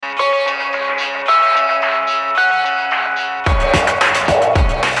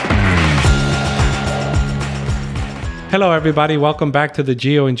Hello, everybody. Welcome back to the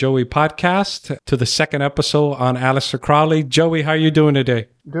Gio and Joey podcast, to the second episode on Aleister Crowley. Joey, how are you doing today?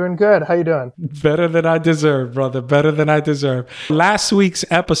 Doing good. How you doing? Better than I deserve, brother. Better than I deserve. Last week's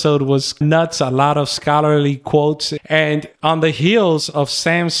episode was nuts. A lot of scholarly quotes. And on the heels of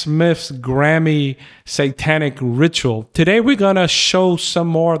Sam Smith's Grammy satanic ritual, today we're going to show some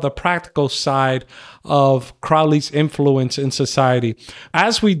more of the practical side of Crowley's influence in society.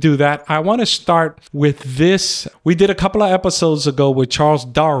 As we do that, I want to start with this. We did a couple of episodes ago with Charles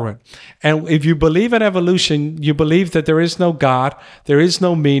Darwin. And if you believe in evolution, you believe that there is no God, there is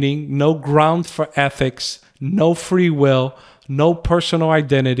no meaning, no ground for ethics, no free will, no personal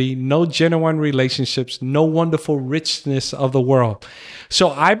identity, no genuine relationships, no wonderful richness of the world. So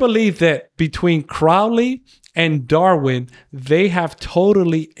I believe that between Crowley and Darwin, they have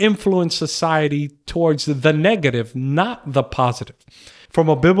totally influenced society towards the negative, not the positive. From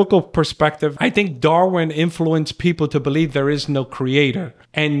a biblical perspective, I think Darwin influenced people to believe there is no creator.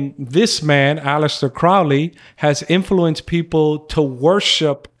 And this man, Aleister Crowley, has influenced people to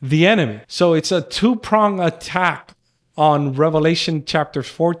worship the enemy. So it's a two-pronged attack on Revelation chapter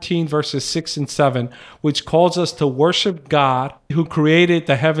 14, verses 6 and 7, which calls us to worship God who created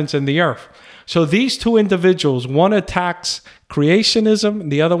the heavens and the earth. So these two individuals, one attacks creationism,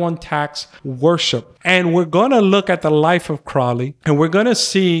 and the other one attacks worship. And we're going to look at the life of Crowley, and we're going to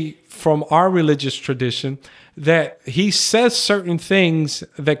see from our religious tradition that he says certain things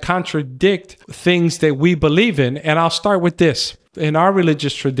that contradict things that we believe in. And I'll start with this. In our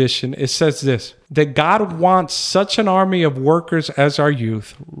religious tradition, it says this, that God wants such an army of workers as our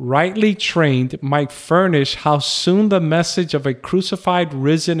youth, rightly trained, might furnish how soon the message of a crucified,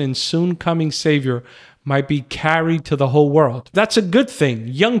 risen, and soon coming Savior might be carried to the whole world. That's a good thing.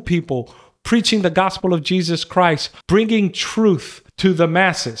 Young people preaching the gospel of Jesus Christ, bringing truth to the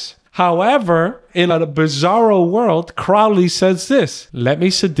masses. However, in a bizarro world, Crowley says this, let me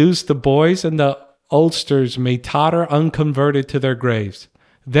seduce the boys and the oldsters may totter unconverted to their graves.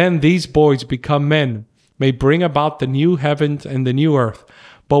 Then these boys become men, may bring about the new heavens and the new earth.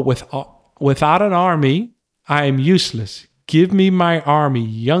 But without an army, I am useless. Give me my army,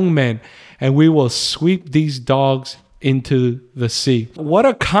 young men, and we will sweep these dogs into the sea. What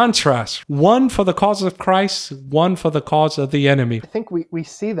a contrast. One for the cause of Christ, one for the cause of the enemy. I think we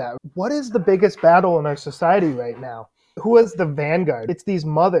see that. What is the biggest battle in our society right now? Who is the vanguard? It's these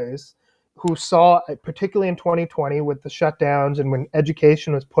mothers who saw, particularly in 2020 with the shutdowns and when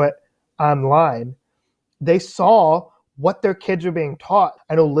education was put online, they saw what their kids are being taught.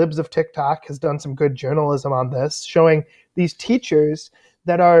 I know Libs of TikTok has done some good journalism on this, showing these teachers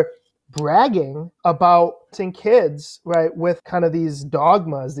that are bragging about seeing kids, right, with kind of these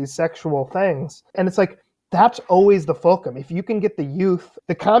dogmas, these sexual things. And it's like, that's always the fulcrum. If you can get the youth,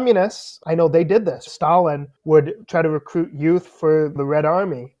 the communists, I know they did this. Stalin would try to recruit youth for the Red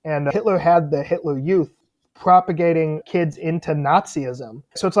Army. And Hitler had the Hitler Youth propagating kids into Nazism.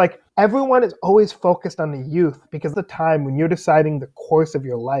 So it's like everyone is always focused on the youth because of the time when you're deciding the course of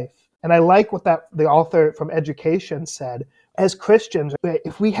your life. And I like what the author from Education said. As Christians,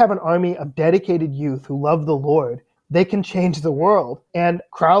 if we have an army of dedicated youth who love the Lord, they can change the world. And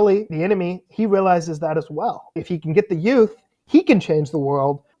Crowley, the enemy, he realizes that as well. If he can get the youth, he can change the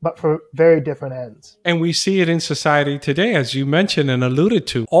world, but for very different ends. And we see it in society today, as you mentioned and alluded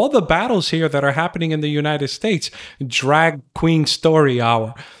to. All the battles here that are happening in the United States, drag queen story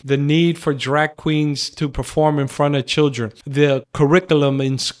hour, the need for drag queens to perform in front of children, the curriculum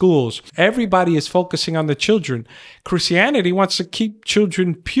in schools. Everybody is focusing on the children. Christianity wants to keep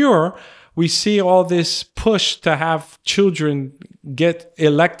children pure. We see all this push to have children get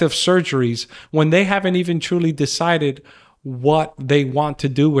elective surgeries when they haven't even truly decided what they want to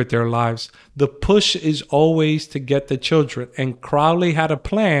do with their lives. The push is always to get the children. And Crowley had a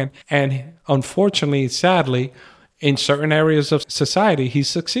plan. And unfortunately, sadly, in certain areas of society, he's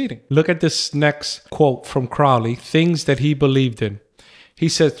succeeding. Look at this next quote from Crowley, things that he believed in. He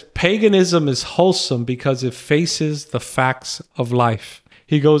says, paganism is wholesome because it faces the facts of life.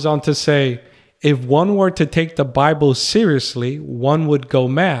 He goes on to say, if one were to take the Bible seriously, one would go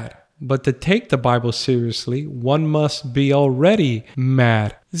mad. But to take the Bible seriously, one must be already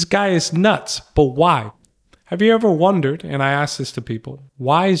mad. This guy is nuts. But why? Have you ever wondered, and I ask this to people,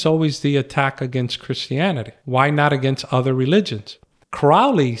 why is always the attack against Christianity? Why not against other religions?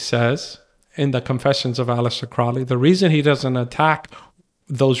 Crowley says, in the Confessions of Aleister Crowley, the reason he doesn't attack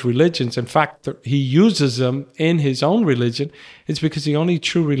those religions, in fact, he uses them in his own religion, is because the only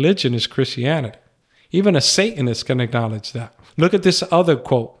true religion is Christianity. Even a Satanist can acknowledge that. Look at this other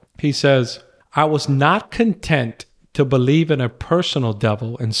quote. He says, I was not content to believe in a personal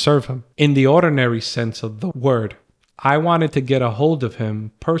devil and serve him in the ordinary sense of the word. I wanted to get a hold of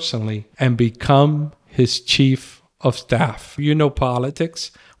him personally and become his chief of staff. You know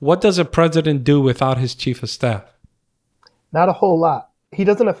politics. What does a president do without his chief of staff? Not a whole lot. He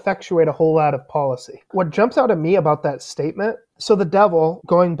doesn't effectuate a whole lot of policy. What jumps out at me about that statement, so the devil,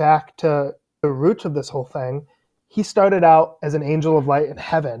 going back to the roots of this whole thing, he started out as an angel of light in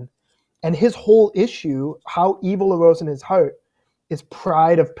heaven. And his whole issue, how evil arose in his heart, is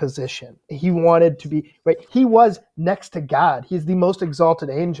pride of position. He wanted to be, right? He was next to God. He's the most exalted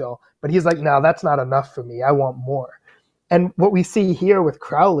angel, but he's like, no, that's not enough for me. I want more. And what we see here with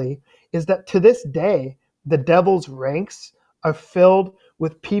Crowley is that to this day, the devil's ranks are filled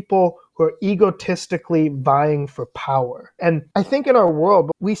with people who are egotistically vying for power. And I think in our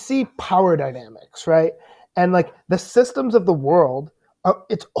world, we see power dynamics, right? And like the systems of the world,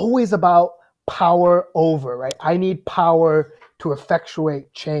 it's always about power over, right? I need power to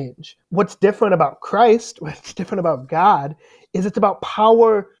effectuate change. What's different about Christ, what's different about God, is it's about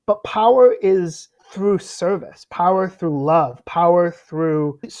power, but power is through service, power through love, power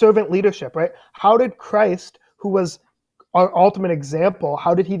through servant leadership, right? How did Christ, who was our ultimate example,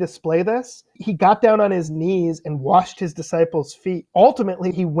 how did he display this? He got down on his knees and washed his disciples' feet.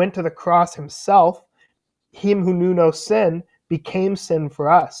 Ultimately, he went to the cross himself. Him who knew no sin became sin for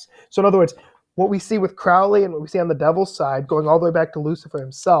us. So in other words, what we see with Crowley and what we see on the devil's side, going all the way back to Lucifer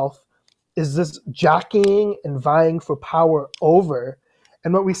himself, is this jockeying and vying for power over.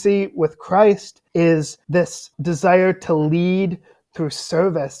 And what we see with Christ is this desire to lead through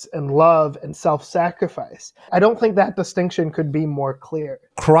service and love and self-sacrifice. I don't think that distinction could be more clear.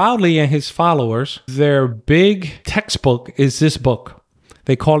 Crowley and his followers, their big textbook is this book.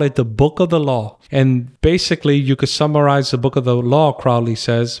 They call it the Book of the Law. And basically, you could summarize the Book of the Law, Crowley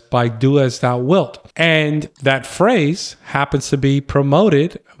says, by do as thou wilt. And that phrase happens to be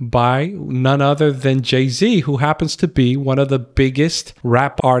promoted by none other than Jay-Z, who happens to be one of the biggest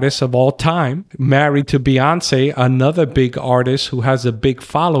rap artists of all time, married to Beyonce, another big artist who has a big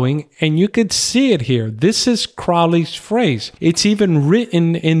following. And you could see it here. This is Crowley's phrase. It's even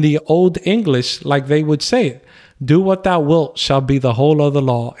written in the Old English like they would say it. Do what thou wilt shall be the whole of the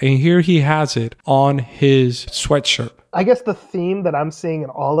law. And here he has it on his sweatshirt. I guess the theme that I'm seeing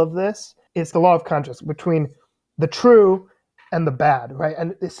in all of this is the law of contrast between the true and the bad, right?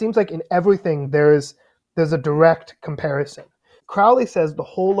 And it seems like in everything there's a direct comparison. Crowley says the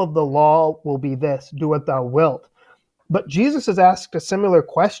whole of the law will be this, do what thou wilt. But Jesus has asked a similar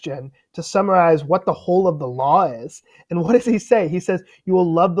question to summarize what the whole of the law is. And what does he say? He says, you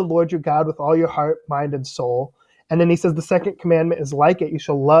will love the Lord your God with all your heart, mind, and soul. And then he says the second commandment is like it. You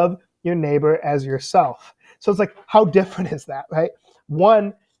shall love your neighbor as yourself. So it's like, how different is that, right?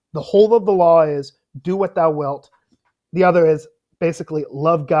 One, the whole of the law is do what thou wilt. The other is basically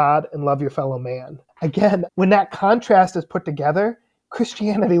love God and love your fellow man. Again, when that contrast is put together,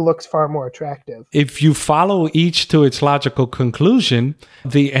 Christianity looks far more attractive. If you follow each to its logical conclusion,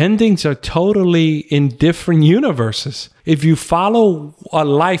 the endings are totally in different universes. If you follow a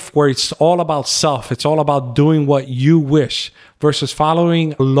life where it's all about self, it's all about doing what you wish, versus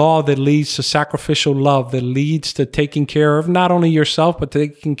following a law that leads to sacrificial love, that leads to taking care of not only yourself, but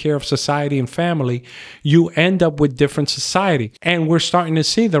taking care of society and family, you end up with different society. And we're starting to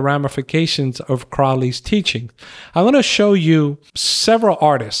see the ramifications of Crowley's teaching. I want to show you several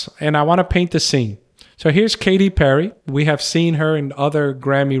artists, and I want to paint the scene. So here's Katy Perry. We have seen her in other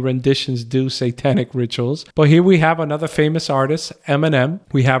Grammy renditions do satanic rituals. But here we have another famous artist, Eminem.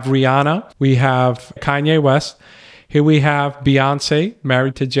 We have Rihanna. We have Kanye West. Here we have Beyonce,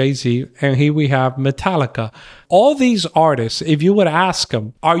 married to Jay-Z. And here we have Metallica. All these artists, if you would ask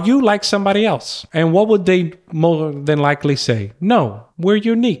them, are you like somebody else? And what would they more than likely say? No, we're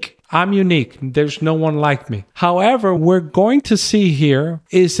unique. I'm unique. There's no one like me. However, we're going to see here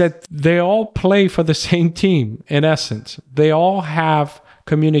is that they all play for the same team, in essence. They all have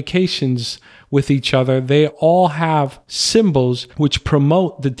communications with each other. They all have symbols which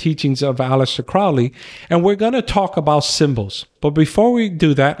promote the teachings of Aleister Crowley. And we're going to talk about symbols. But before we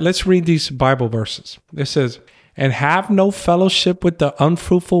do that, let's read these Bible verses. It says, and have no fellowship with the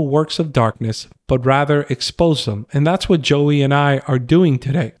unfruitful works of darkness, but rather expose them. And that's what Joey and I are doing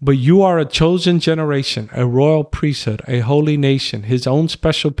today. But you are a chosen generation, a royal priesthood, a holy nation, his own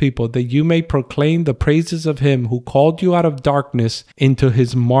special people, that you may proclaim the praises of him who called you out of darkness into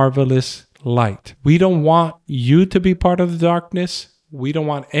his marvelous light. We don't want you to be part of the darkness. We don't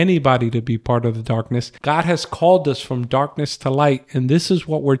want anybody to be part of the darkness. God has called us from darkness to light, and this is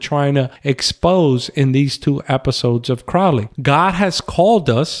what we're trying to expose in these 2 episodes of Crowley. God has called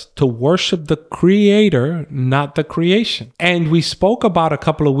us to worship the Creator, not the creation. And we spoke about a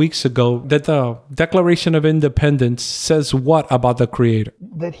couple of weeks ago that the Declaration of Independence says what about the Creator?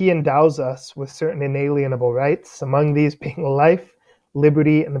 That he endows us with certain inalienable rights, among these being life,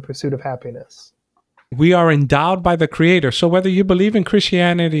 liberty, and the pursuit of happiness. We are endowed by the Creator. So whether you believe in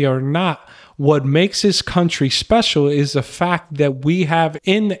Christianity or not, what makes this country special is the fact that we have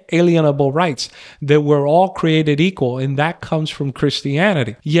inalienable rights, that we're all created equal, and that comes from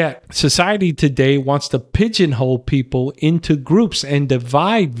Christianity. Yet society today wants to pigeonhole people into groups and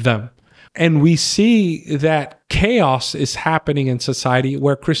divide them. And we see that chaos is happening in society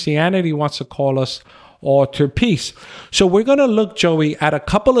where Christianity wants to call us all to peace. So we're going to look, Joey, at a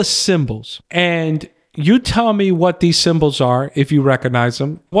couple of symbols, and you tell me what these symbols are, if you recognize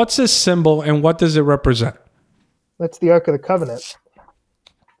them. What's this symbol and what does it represent? That's the Ark of the Covenant.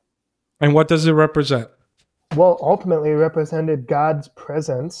 And what does it represent? Well, ultimately, it represented God's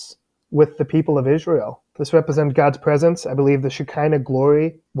presence with the people of Israel. This represented God's presence. I believe the Shekinah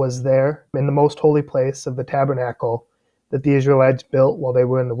glory was there in the most holy place of the tabernacle that the Israelites built while they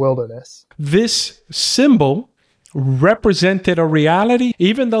were in the wilderness. This symbol represented a reality.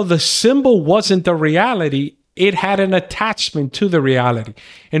 Even though the symbol wasn't the reality, it had an attachment to the reality.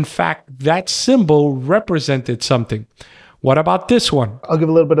 In fact, that symbol represented something. What about this one? I'll give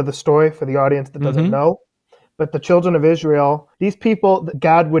a little bit of the story for the audience that doesn't know. But the children of Israel, these people,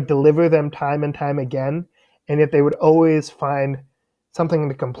 God would deliver them time and time again, and yet they would always find something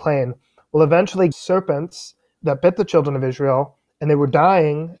to complain. Well, eventually serpents that bit the children of Israel, and they were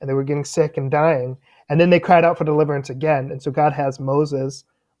dying, and they were getting sick and dying. And then they cried out for deliverance again. And so God has Moses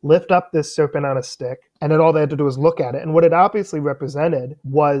lift up this serpent on a stick. And then all they had to do was look at it. And what it obviously represented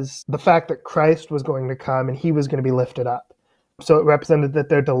was the fact that Christ was going to come and he was going to be lifted up. So it represented that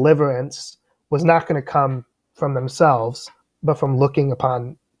their deliverance was not going to come from themselves, but from looking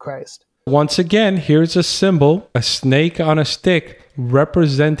upon Christ. Once again, here's a symbol, a snake on a stick,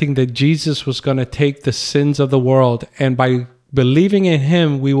 representing that Jesus was going to take the sins of the world. And by believing in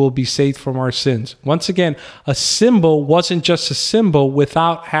him, we will be saved from our sins. Once again, a symbol wasn't just a symbol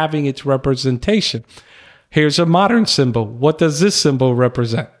without having its representation. Here's a modern symbol. What does this symbol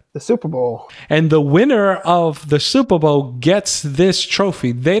represent? The Super Bowl. And the winner of the Super Bowl gets this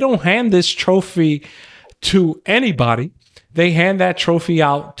trophy. They don't hand this trophy to anybody. They hand that trophy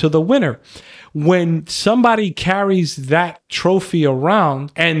out to the winner. When somebody carries that trophy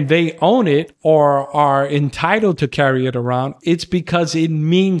around and they own it or are entitled to carry it around, it's because it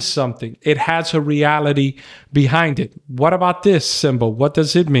means something. It has a reality behind it. What about this symbol? What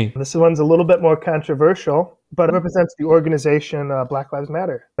does it mean? This one's a little bit more controversial, but it represents the organization Black Lives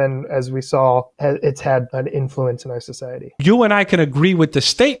Matter. And as we saw, it's had an influence in our society. You and I can agree with the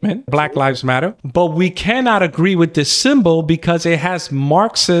statement, Black Lives Matter, but we cannot agree with this symbol because it has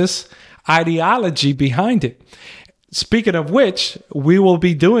Marxist ideology behind it. Speaking of which, we will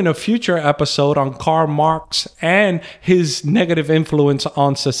be doing a future episode on Karl Marx and his negative influence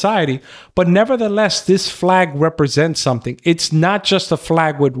on society. But nevertheless, this flag represents something. It's not just a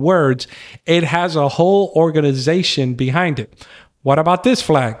flag with words. It has a whole organization behind it. What about this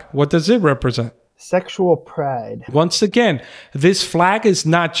flag? What does it represent? Sexual pride. Once again, this flag is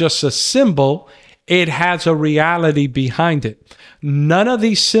not just a symbol. It has a reality behind it. None of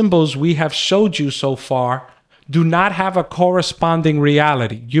these symbols we have showed you so far do not have a corresponding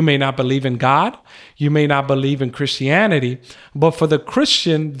reality. You may not believe in God. You may not believe in Christianity. But for the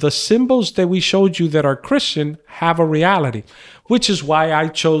Christian, the symbols that we showed you that are Christian have a reality, which is why I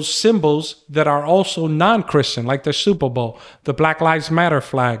chose symbols that are also non-Christian, like the Super Bowl, the Black Lives Matter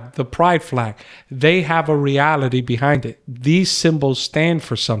flag, the Pride flag. They have a reality behind it. These symbols stand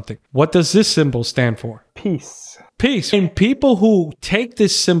for something. What does this symbol stand for? Peace. Peace. And people who take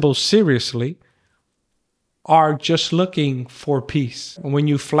this symbol seriously are just looking for peace. And when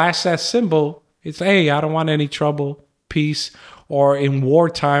you flash that symbol, it's, hey, I don't want any trouble, peace. Or in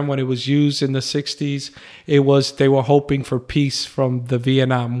wartime, when it was used in the 60s, they were hoping for peace from the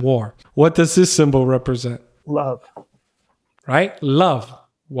Vietnam War. What does this symbol represent? Love. Right? Love.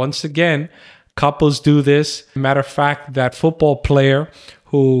 Once again, couples do this. Matter of fact, that football player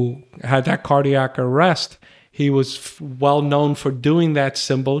who had that cardiac arrest, he was well known for doing that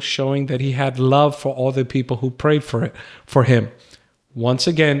symbol, showing that he had love for all the people who prayed for him. Once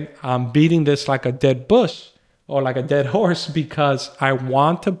again, I'm beating this like a dead bush or like a dead horse because I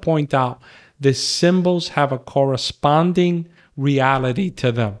want to point out the symbols have a corresponding reality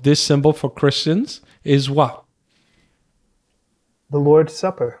to them. This symbol for Christians is what? the Lord's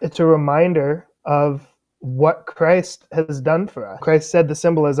Supper. It's a reminder of what Christ has done for us. Christ said the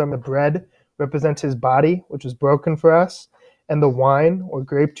symbolism, the bread represents his body, which was broken for us, and the wine or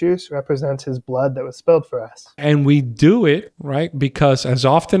grape juice represents his blood that was spilled for us. And we do it, right? Because as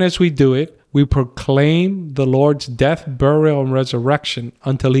often as we do it, we proclaim the Lord's death, burial, and resurrection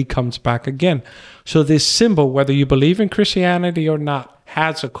until he comes back again. So this symbol, whether you believe in Christianity or not,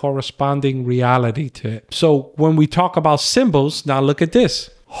 has a corresponding reality to it. So when we talk about symbols, now look at this.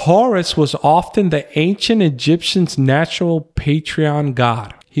 Horus was often the ancient Egyptians' natural patron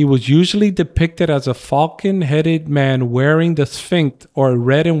god. He was usually depicted as a falcon-headed man wearing the sphinx or a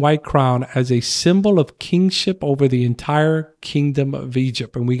red and white crown as a symbol of kingship over the entire kingdom of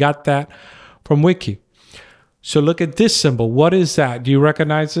Egypt. And we got that from Wiki. So look at this symbol. What is that? Do you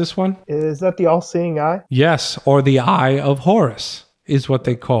recognize this one? Is that the all-seeing eye? Yes, or the eye of Horus is what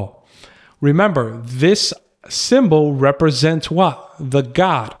they call. Remember, this symbol represents what? The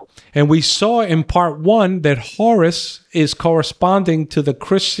god. And we saw in part 1 that Horus is corresponding to the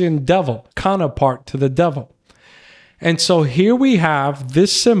Christian devil, counterpart to the devil. And so here we have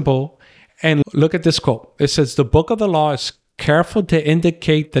this symbol, and look at this quote. It says, the book of the law is careful to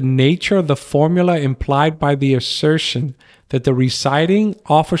indicate the nature of the formula implied by the assertion that the residing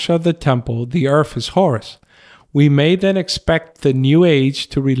officer of the temple, the earth, is Horus. We may then expect the new age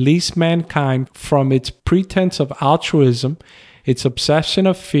to release mankind from its pretense of altruism, its obsession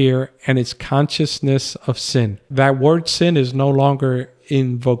of fear, and its consciousness of sin. That word sin is no longer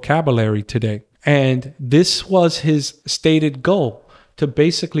in vocabulary today. And this was his stated goal, to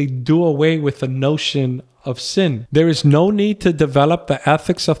basically do away with the notion of sin. There is no need to develop the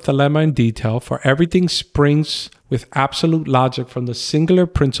ethics of Thelema in detail, for everything springs with absolute logic from the singular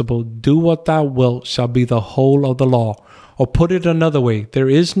principle, do what thou wilt shall be the whole of the law. Or put it another way, there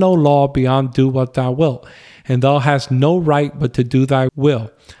is no law beyond do what thou wilt, and thou hast no right but to do thy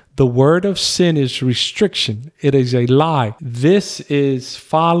will. The word of sin is restriction. It is a lie. This is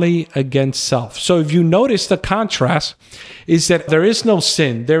folly against self. So if you notice, the contrast is that there is no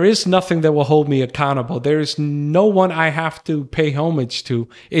sin. There is nothing that will hold me accountable. There is no one I have to pay homage to.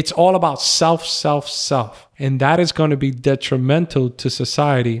 It's all about self, self, self. And that is going to be detrimental to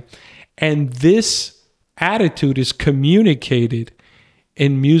society. And this attitude is communicated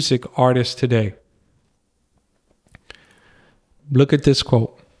in music artists today. Look at this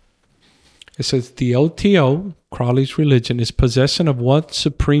quote. It says, the OTO, Crowley's religion, is possession of one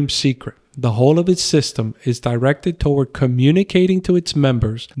supreme secret. The whole of its system is directed toward communicating to its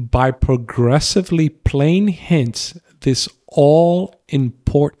members by progressively plain hints this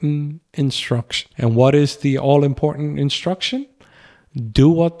all-important instruction. And what is the all-important instruction? Do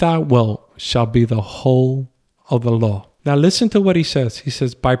what thou wilt shall be the whole of the law. Now listen to what he says. He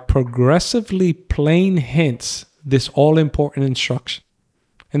says, by progressively plain hints, this all-important instruction.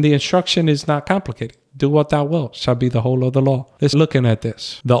 And the instruction is not complicated. Do what thou wilt shall be the whole of the law. Let's looking at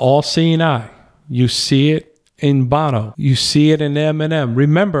this. The all-seeing eye. You see it in Bono. You see it in Eminem.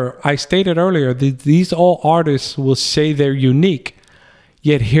 Remember, I stated earlier that these all artists will say they're unique.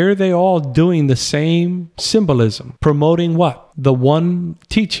 Yet here they all doing the same symbolism. Promoting what? The one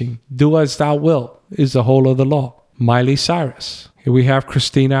teaching. Do as thou wilt is the whole of the law. Miley Cyrus. Here we have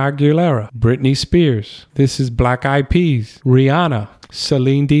Christina Aguilera, Britney Spears. This is Black Eyed Peas, Rihanna,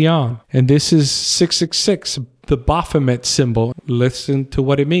 Celine Dion. And this is 666, the Baphomet symbol. Listen to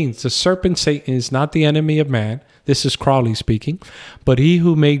what it means. The serpent Satan is not the enemy of man. This is Crowley speaking. But he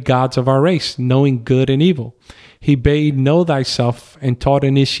who made gods of our race, knowing good and evil. He bade know thyself and taught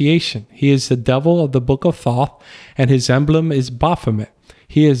initiation. He is the devil of the book of Thoth, and his emblem is Baphomet.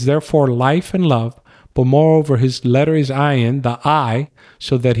 He is therefore life and love. But moreover, his letter is Iron, the eye,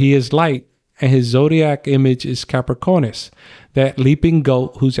 so that he is light, and his zodiac image is Capricornus, that leaping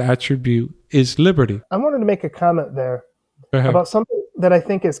goat whose attribute is liberty. I wanted to make a comment there about something that I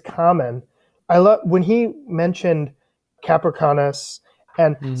think is common. I love when he mentioned Capricornus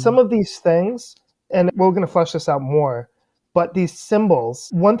and some of these things, and we're going to flesh this out more, but these symbols.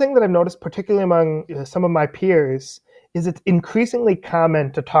 One thing that I've noticed, particularly among some of my peers, is it's increasingly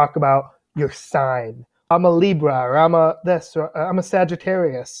common to talk about your sign. I'm a Libra, or I'm a this, or I'm a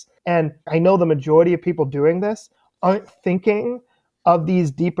Sagittarius. And I know the majority of people doing this aren't thinking of these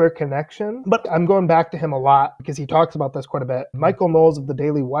deeper connections. But I'm going back to him a lot because he talks about this quite a bit. Michael Knowles of the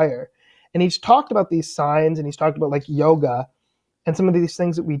Daily Wire. And he's talked about these signs, and he's talked about like yoga and some of these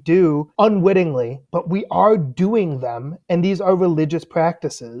things that we do unwittingly, but we are doing them. And these are religious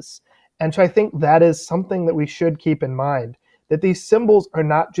practices. And so I think that is something that we should keep in mind, that these symbols are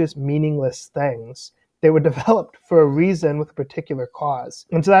not just meaningless things. They were developed for a reason with a particular cause.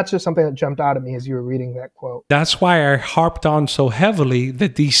 And so that's just something that jumped out at me as you were reading that quote. That's why I harped on so heavily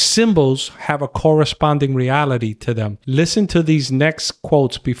that these symbols have a corresponding reality to them. Listen to these next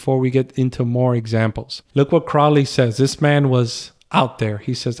quotes before we get into more examples. Look what Crowley says. This man was out there.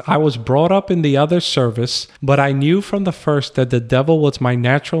 He says, I was brought up in the other service, but I knew from the first that the devil was my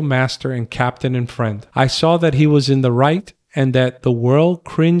natural master and captain and friend. I saw that he was in the right and that the world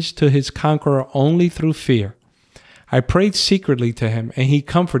cringed to his conqueror only through fear. I prayed secretly to him, and he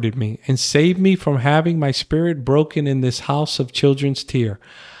comforted me and saved me from having my spirit broken in this house of children's tear.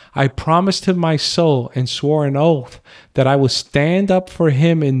 I promised him my soul and swore an oath that I would stand up for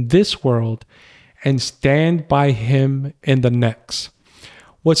him in this world and stand by him in the next.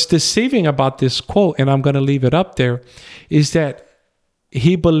 What's deceiving about this quote, and I'm going to leave it up there, is that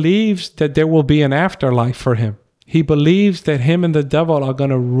he believes that there will be an afterlife for him. He believes that him and the devil are going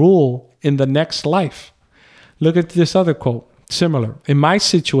to rule in the next life. Look at this other quote. Similar. In my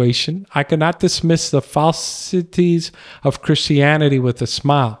situation, I cannot dismiss the falsities of Christianity with a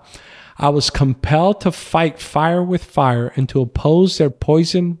smile. I was compelled to fight fire with fire and to oppose their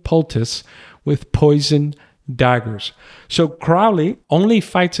poison poultice with poison daggers. So Crowley only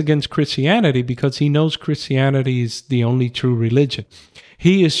fights against Christianity because he knows Christianity is the only true religion.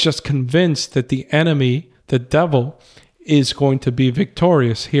 He is just convinced that the enemy, the devil, is going to be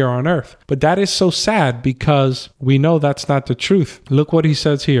victorious here on earth. But that is so sad because we know that's not the truth. Look what he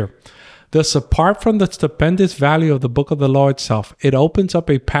says here. Thus, apart from the stupendous value of the Book of the Law itself, it opens up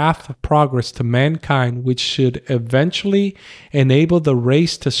a path of progress to mankind which should eventually enable the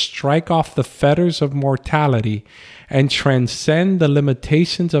race to strike off the fetters of mortality and transcend the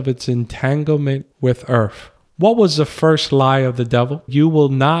limitations of its entanglement with earth. What was the first lie of the devil? You will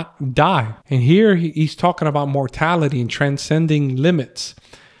not die. And here he's talking about mortality and transcending limits.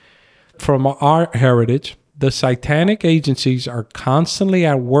 From our heritage, the satanic agencies are constantly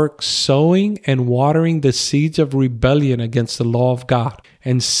at work sowing and watering the seeds of rebellion against the law of God.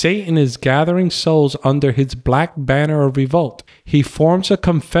 And Satan is gathering souls under his black banner of revolt. He forms a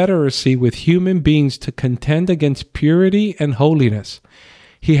confederacy with human beings to contend against purity and holiness.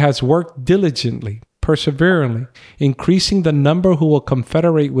 He has worked diligently, perseveringly, increasing the number who will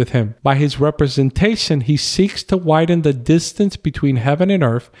confederate with him. By his representation, he seeks to widen the distance between heaven and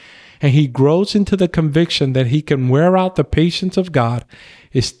earth, and he grows into the conviction that he can wear out the patience of God,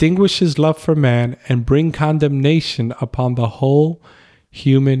 extinguish his love for man, and bring condemnation upon the whole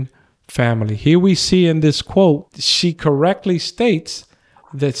human family. Here we see in this quote, she correctly states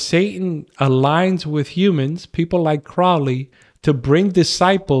that Satan aligns with humans, people like Crowley, to bring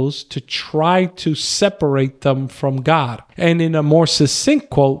disciples to try to separate them from God. And in a more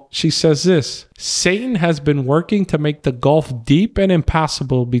succinct quote, she says this: Satan has been working to make the gulf deep and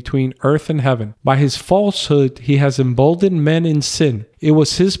impassable between earth and heaven. By his falsehood, he has emboldened men in sin. It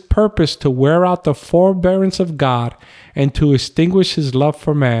was his purpose to wear out the forbearance of God and to extinguish his love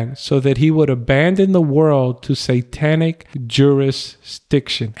for man so that he would abandon the world to satanic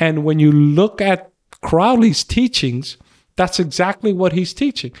jurisdiction. And when you look at Crowley's teachings, that's exactly what he's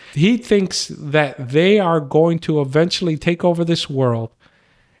teaching. He thinks that they are going to eventually take over this world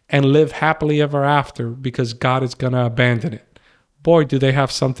and live happily ever after because God is going to abandon it. Boy, do they have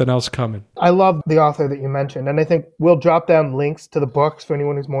something else coming. I love the author that you mentioned, and I think we'll drop down links to the books for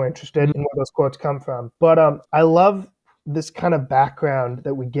anyone who's more interested in where those quotes come from. But I love this kind of background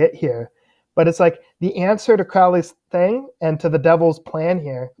that we get here. But it's like the answer to Crowley's thing and to the devil's plan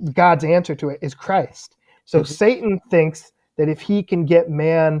here, God's answer to it is Christ. So Satan thinks that if he can get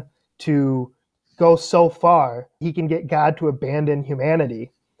man to go so far, he can get God to abandon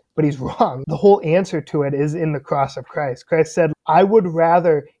humanity. But he's wrong. The whole answer to it is in the cross of Christ. Christ said, I would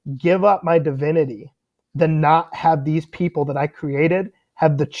rather give up my divinity than not have these people that I created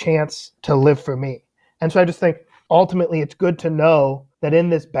have the chance to live for me. And so I just think ultimately it's good to know that in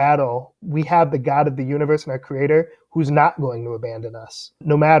this battle, we have the God of the universe and our creator who's not going to abandon us,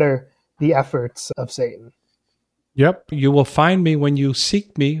 no matter the efforts of Satan. Yep. You will find me when you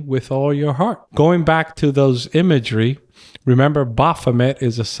seek me with all your heart. Going back to those imagery, remember Baphomet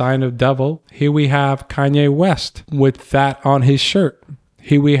is a sign of devil. Here we have Kanye West with that on his shirt.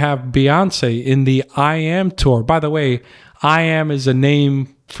 Here we have Beyonce in the I Am tour. By the way, I Am is a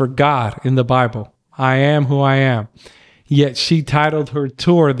name for God in the Bible. I am who I am. Yet she titled her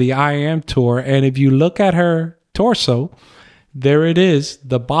tour the I Am tour. And if you look at her torso, there it is,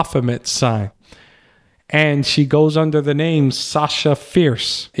 the Baphomet sign. And she goes under the name Sasha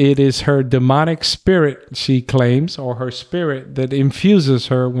Fierce. It is her demonic spirit, she claims, or her spirit that infuses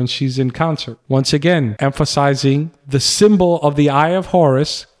her when she's in concert. Once again, emphasizing the symbol of the Eye of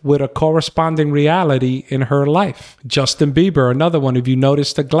Horus with a corresponding reality in her life. Justin Bieber, another one. If you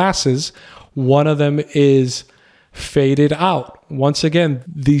notice the glasses, one of them is faded out. Once again,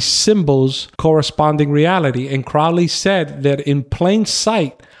 these symbols corresponding reality. And Crowley said that in plain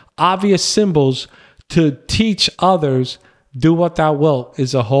sight, obvious symbols to teach others, do what thou wilt,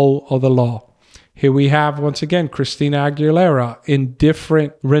 is a whole of the law. Here we have, once again, Christina Aguilera in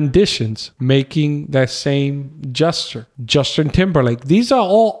different renditions, making that same gesture. Justin Timberlake. These are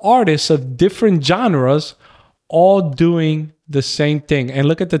all artists of different genres, all doing the same thing. And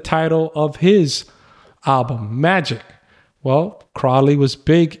look at the title of his album, Magic. Well, Crowley was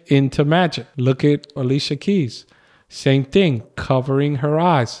big into magic. Look at Alicia Keys. Same thing, covering her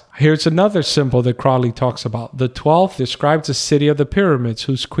eyes. Here's another symbol that Crowley talks about. The 12th describes the city of the pyramids,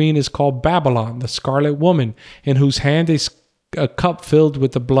 whose queen is called Babylon, the Scarlet Woman, in whose hand is a cup filled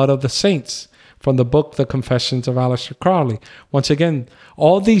with the blood of the saints, from the book The Confessions of Aleister Crowley. Once again,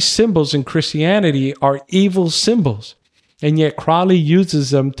 all these symbols in Christianity are evil symbols, and yet Crowley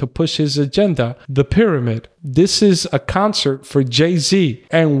uses them to push his agenda. The pyramid. This is a concert for Jay-Z.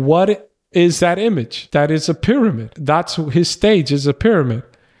 And what is that image? That is a pyramid. That's his stage, is a pyramid.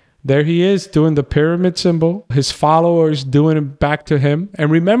 There he is doing the pyramid symbol. His followers doing it back to him. And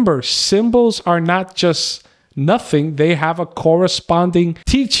remember, symbols are not just nothing. They have a corresponding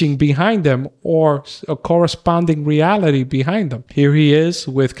teaching behind them, or a corresponding reality behind them. Here he is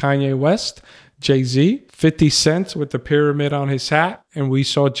with Kanye West, Jay-Z, 50 Cent with the pyramid on his hat. And we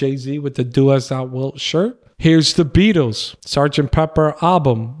saw Jay-Z with the Do As Thou Wilt shirt. Here's the Beatles, Sgt. Pepper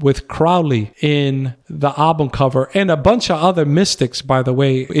album with Crowley in the album cover, and a bunch of other mystics, by the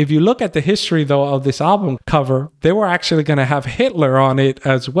way. If you look at the history, though, of this album cover, they were actually going to have Hitler on it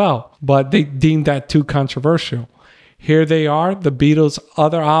as well, but they deemed that too controversial. Here they are, the Beatles'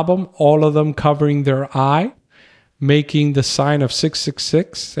 other album, all of them covering their eye, making the sign of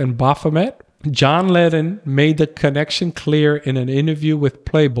 666 and Baphomet. John Lennon made the connection clear in an interview with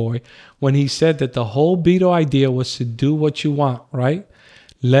Playboy when he said that the whole Beatle idea was to do what you want, right?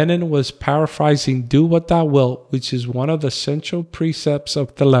 Lennon was paraphrasing do what thou wilt, which is one of the central precepts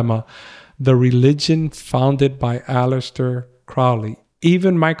of Dilemma, the religion founded by Aleister Crowley.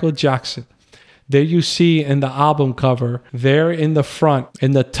 Even Michael Jackson. There you see in the album cover, there in the front,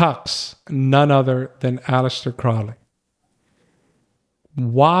 in the tux, none other than Aleister Crowley.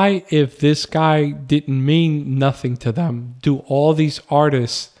 Why, if this guy didn't mean nothing to them, do all these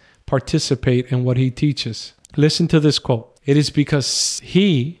artists participate in what he teaches? Listen to this quote. It is because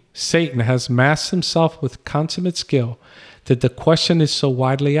he, Satan, has masked himself with consummate skill that the question is so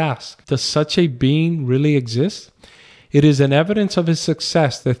widely asked. Does such a being really exist? It is an evidence of his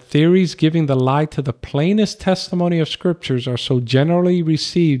success that theories giving the lie to the plainest testimony of scriptures are so generally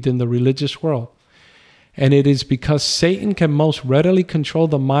received in the religious world. And it is because Satan can most readily control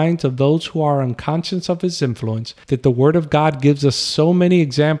the minds of those who are unconscious of his influence that the Word of God gives us so many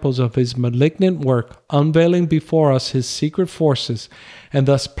examples of his malignant work, unveiling before us his secret forces and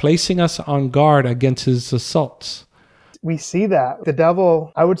thus placing us on guard against his assaults. We see that the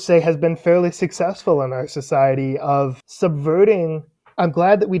devil, I would say, has been fairly successful in our society of subverting. I'm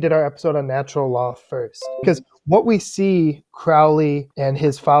glad that we did our episode on natural law first, because what we see Crowley and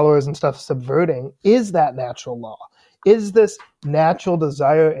his followers and stuff subverting is that natural law, is this natural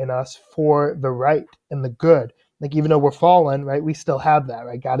desire in us for the right and the good. Like, even though we're fallen, right, we still have that,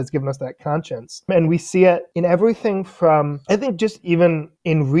 right? God has given us that conscience. And we see it in everything from, I think, just even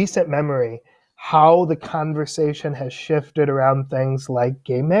in recent memory, how the conversation has shifted around things like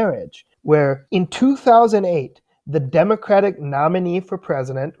gay marriage, where in 2008, the Democratic nominee for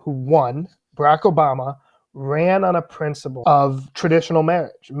president who won, Barack Obama, ran on a principle of traditional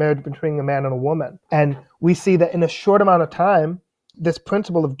marriage between a man and a woman. And we see that in a short amount of time, this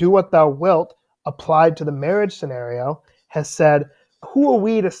principle of do what thou wilt applied to the marriage scenario has said, who are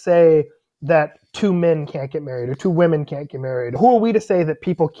we to say that two men can't get married or two women can't get married? Who are we to say that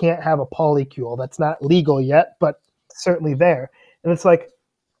people can't have a polycule? That's not legal yet, but certainly there. And it's like,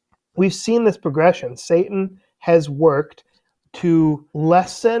 we've seen this progression. Satan has worked to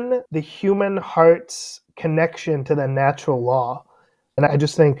lessen the human heart's connection to the natural law. And I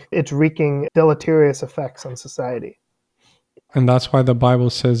just think it's wreaking deleterious effects on society. And that's why the Bible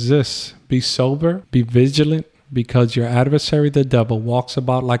says this: be sober, be vigilant, because your adversary, the devil, walks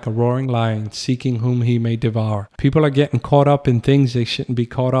about like a roaring lion, seeking whom he may devour. People are getting caught up in things they shouldn't be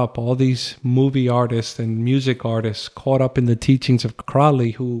caught up. All these movie artists and music artists caught up in the teachings of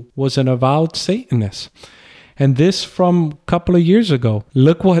Crowley, who was an avowed Satanist. And this from a couple of years ago.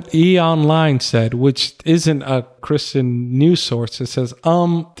 Look what E! Online said, which isn't a Christian news source. It says,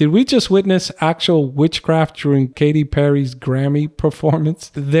 did we just witness actual witchcraft during Katy Perry's Grammy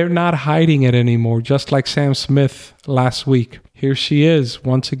performance? They're not hiding it anymore, just like Sam Smith last week. Here she is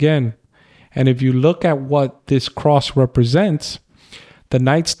once again. And if you look at what this cross represents, the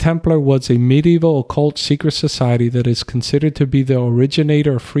Knights Templar was a medieval occult secret society that is considered to be the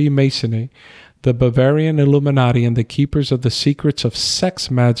originator of Freemasonry, the Bavarian Illuminati, and the keepers of the secrets of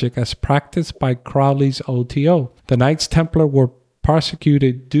sex magic as practiced by Crowley's OTO. The Knights Templar were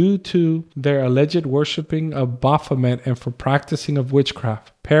persecuted due to their alleged worshipping of Baphomet and for practicing of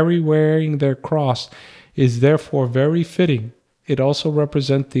witchcraft. Perry wearing their cross is therefore very fitting. It also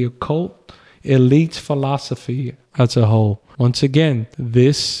represents the occult elite's philosophy as a whole. Once again,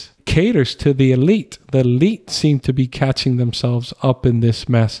 this caters to the elite. The elite seem to be catching themselves up in this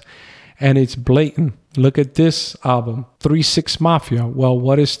mess. And it's blatant. Look at this album, 3-6 Mafia. Well,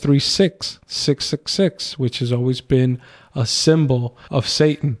 what is 3-6? 666, which has always been a symbol of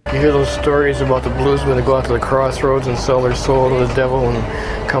Satan. You hear those stories about the bluesmen that go out to the crossroads and sell their soul to the devil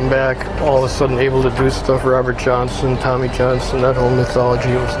and come back all of a sudden able to do stuff. Robert Johnson, Tommy Johnson, that whole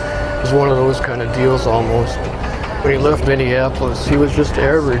mythology was one of those kind of deals almost. When he left Minneapolis, he was just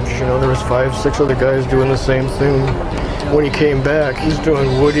average. You know, there was 5-6 other guys doing the same thing. When he came back, he's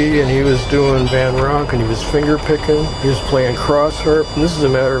doing Woody and he was doing Van Ronk and he was finger picking. He was playing cross harp, and this is a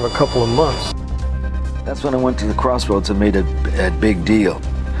matter of a couple of months. That's when I went to the crossroads and made a big deal.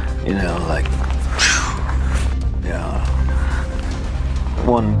 You know, like, yeah,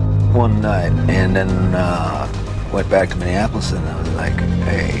 one night, and then went back to Minneapolis and I was like,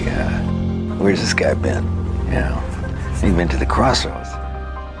 hey, where's this guy been? You know, he'd been to the crossroads.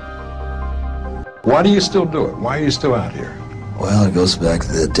 Why do you still do it? Why are you still out here? Well, it goes back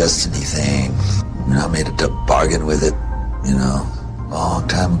to the destiny thing. You know, I made a bargain with it, you know, a long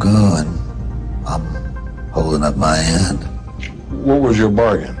time ago, and I'm holding up my end. What was your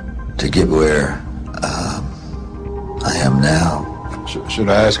bargain? To get where I am now. Should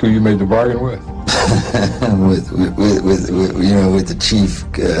I ask who you made the bargain with? with the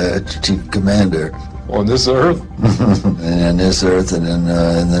chief commander. On this earth? And this earth, and then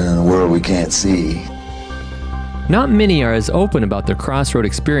in the world we can't see. Not many are as open about their crossroad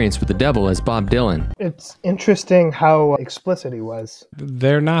experience with the devil as Bob Dylan. It's interesting how explicit he was.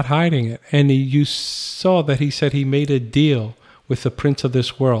 They're not hiding it. And you saw that he said he made a deal with the prince of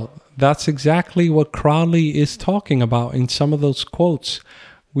this world. That's exactly what Crowley is talking about in some of those quotes.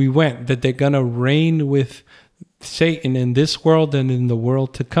 That they're going to reign with Satan in this world and in the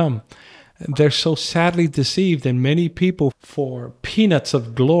world to come. They're so sadly deceived, and many people, for peanuts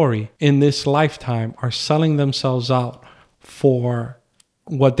of glory in this lifetime, are selling themselves out for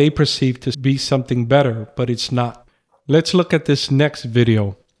what they perceive to be something better, but it's not. Let's look at this next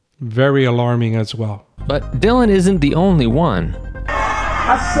video. Very alarming as well. But Dylan isn't the only one.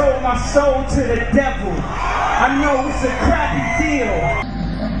 I sold my soul to the devil. I know it's a crappy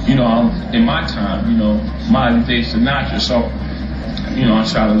deal. You know, in my time, you know, modern day Sinatra, so you know, I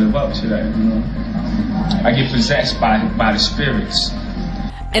try to live up to that, you know. I get possessed by the spirits.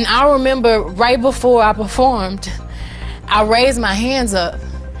 And I remember right before I performed, I raised my hands up,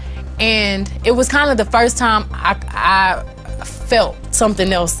 and it was kind of the first time I felt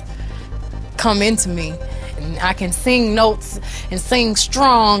something else come into me. And I can sing notes and sing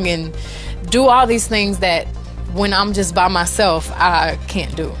strong and do all these things that when I'm just by myself, I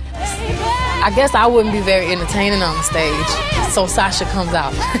can't do. I guess I wouldn't be very entertaining on the stage. So Sasha comes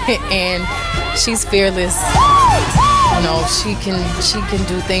out and she's fearless. You know, she can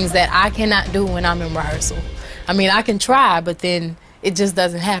do things that I cannot do when I'm in rehearsal. I mean, I can try, but then it just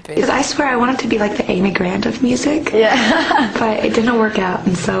doesn't happen. Because I swear I wanted to be like the Amy Grant of music. Yeah. But it didn't work out,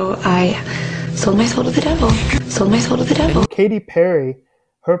 and so I sold my soul to the devil. Sold my soul to the devil. Katy Perry,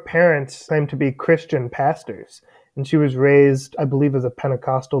 her parents claimed to be Christian pastors, and she was raised, I believe, as a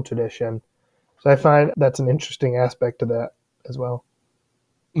Pentecostal tradition. So I find that's an interesting aspect to that as well.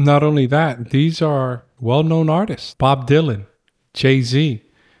 Not only that, these are well-known artists. Bob Dylan, Jay-Z,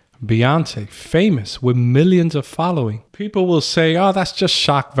 Beyonce, famous with millions of following. People will say, oh, that's just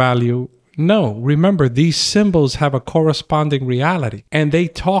shock value. No, remember, these symbols have a corresponding reality, and they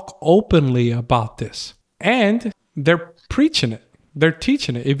talk openly about this. And they're preaching it. They're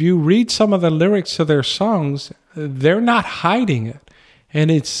teaching it. If you read some of the lyrics to their songs, they're not hiding it. And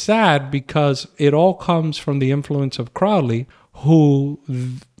it's sad because it all comes from the influence of Crowley, who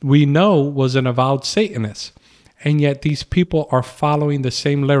we know was an avowed Satanist. And yet these people are following the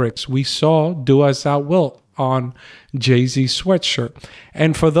same lyrics. We saw "Do As Thou Wilt" on Jay-Z's sweatshirt.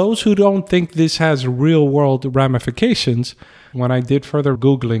 And for those who don't think this has real world ramifications, when I did further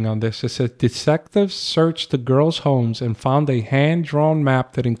Googling on this, it said detectives searched the girls' homes and found a hand-drawn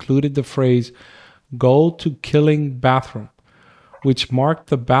map that included the phrase "Go to Killing Bathroom," which marked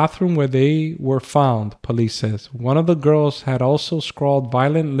the bathroom where they were found, police says. One of the girls had also scrawled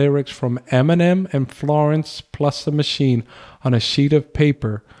violent lyrics from Eminem and Florence plus the Machine on a sheet of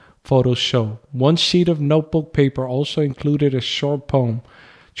paper, photos show. One sheet of notebook paper also included a short poem,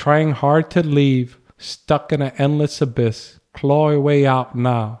 "Trying hard to leave, stuck in an endless abyss, claw your way out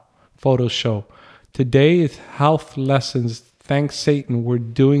now," photos show. "Today is health lessons. Thanks Satan, we're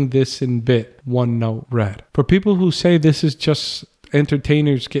doing this in bit," one note read. For people who say this is just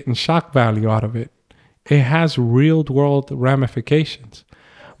entertainers getting shock value out of it, it has real world ramifications.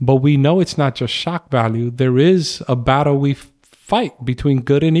 But we know it's not just shock value. There is a battle we fight between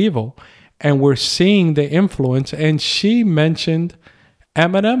good and evil, and we're seeing the influence. And she mentioned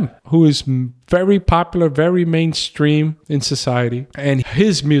Eminem, who is very popular, very mainstream in society, and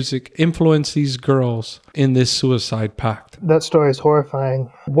his music influenced these girls in this suicide pact. That story is horrifying.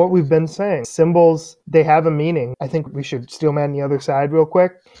 What we've been saying, symbols, they have a meaning. I think we should steel man the other side real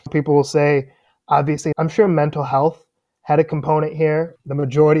quick. People will say, obviously, I'm sure mental health had a component here. The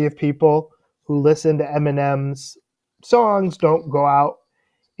majority of people who listen to Eminem's songs don't go out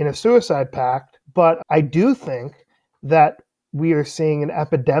in a suicide pact, but I do think that we are seeing an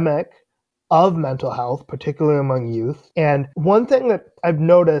epidemic of mental health, particularly among youth. And one thing that I've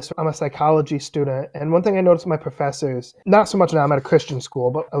noticed, I'm a psychology student, and one thing I noticed my professors, not so much now, I'm at a Christian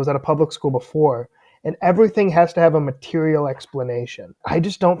school, but I was at a public school before, and everything has to have a material explanation. I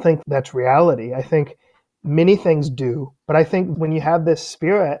just don't think that's reality. I think many things do, but I think when you have this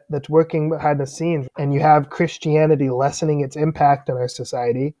spirit that's working behind the scenes, and you have Christianity lessening its impact on our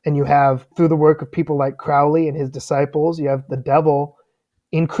society, and you have, through the work of people like Crowley and his disciples, you have the devil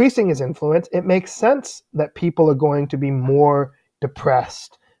increasing his influence, it makes sense that people are going to be more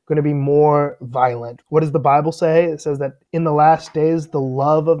depressed, going to be more violent. What does the Bible say? It says that in the last days, the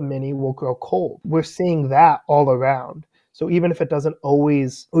love of many will grow cold. We're seeing that all around. So even if it doesn't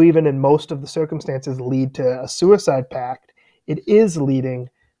always, or even in most of the circumstances, lead to a suicide pact, it is leading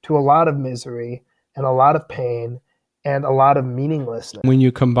to a lot of misery and a lot of pain and a lot of meaninglessness. When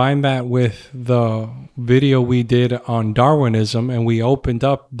you combine that with the video we did on Darwinism, and we opened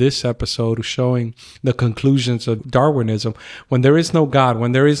up this episode showing the conclusions of Darwinism, when there is no God,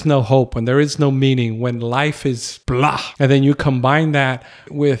 when there is no hope, when there is no meaning, when life is blah, and then you combine that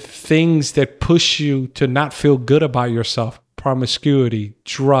with things that push you to not feel good about yourself, promiscuity,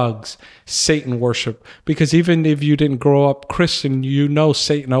 drugs, Satan worship. Because even if you didn't grow up Christian, you know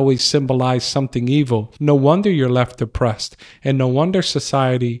Satan always symbolized something evil. No wonder you're left depressed. And no wonder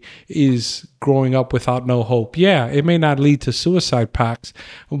society is growing up without no hope. Yeah, it may not lead to suicide pacts,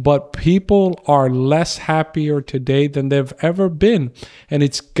 but people are less happier today than they've ever been. And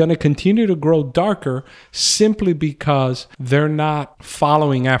it's going to continue to grow darker simply because they're not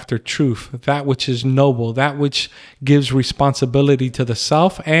following after truth, that which is noble, that which gives responsibility to the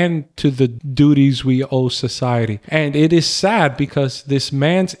self and to the duties we owe society. And it is sad because this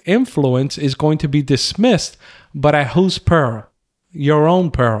man's influence is going to be dismissed, but at whose peril? Your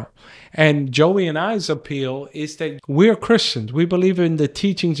own peril. And Joey and I's appeal is that we're Christians. We believe in the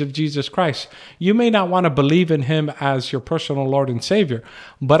teachings of Jesus Christ. You may not want to believe in him as your personal Lord and Savior,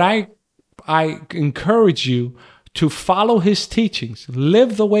 but I encourage you to follow his teachings,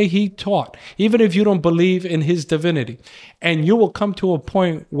 live the way he taught, even if you don't believe in his divinity. And you will come to a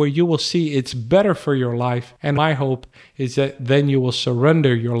point where you will see it's better for your life. And my hope is that then you will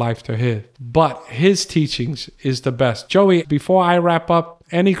surrender your life to his. But his teachings is the best. Joey, before I wrap up,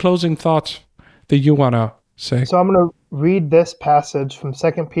 any closing thoughts that you want to say? So I'm going to read this passage from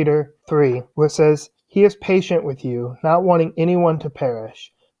 2 Peter 3, where it says, "He is patient with you, not wanting anyone to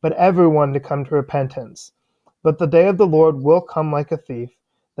perish, but everyone to come to repentance. But the day of the Lord will come like a thief.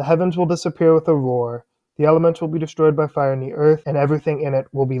 The heavens will disappear with a roar. The elements will be destroyed by fire, and the earth and everything in it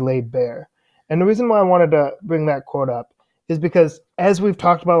will be laid bare." And the reason why I wanted to bring that quote up is because as we've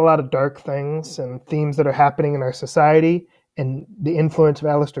talked about a lot of dark things and themes that are happening in our society and the influence of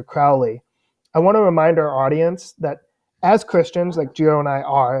Aleister Crowley, I want to remind our audience that as Christians, like Gio and I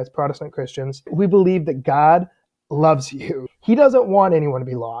are, as Protestant Christians, we believe that God loves you. He doesn't want anyone to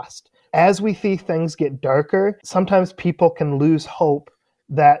be lost. As we see things get darker, sometimes people can lose hope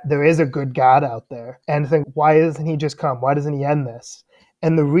that there is a good God out there and think, why doesn't he just come? Why doesn't he end this?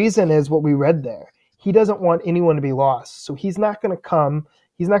 And the reason is what we read there. He doesn't want anyone to be lost. So he's not going to come.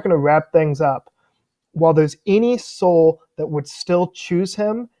 He's not going to wrap things up while there's any soul that would still choose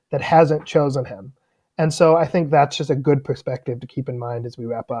him that hasn't chosen him. And so I think that's just a good perspective to keep in mind as we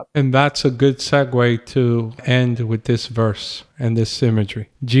wrap up. And that's a good segue to end with this verse and this imagery.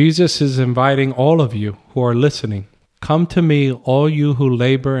 Jesus is inviting all of you who are listening, come to me, all you who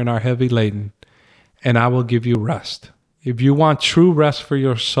labor and are heavy laden, and I will give you rest. If you want true rest for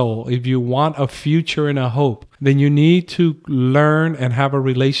your soul, if you want a future and a hope, then you need to learn and have a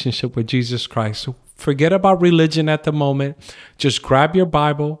relationship with Jesus Christ. So forget about religion at the moment. Just grab your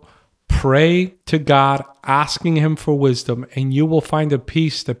Bible, pray to God, asking him for wisdom, and you will find a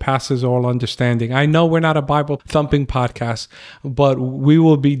peace that passes all understanding. I know we're not a Bible thumping podcast, but we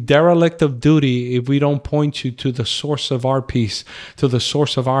will be derelict of duty if we don't point you to the source of our peace, to the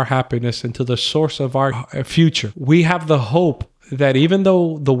source of our happiness, and to the source of our future. We have the hope that even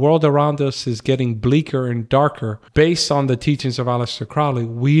though the world around us is getting bleaker and darker, based on the teachings of Aleister Crowley,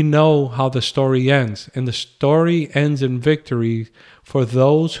 we know how the story ends. And the story ends in victory for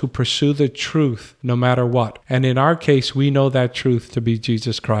those who pursue the truth no matter what. And in our case, we know that truth to be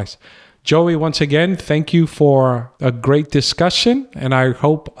Jesus Christ. Joey, once again, thank you for a great discussion, and I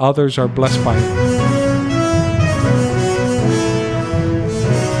hope others are blessed by it.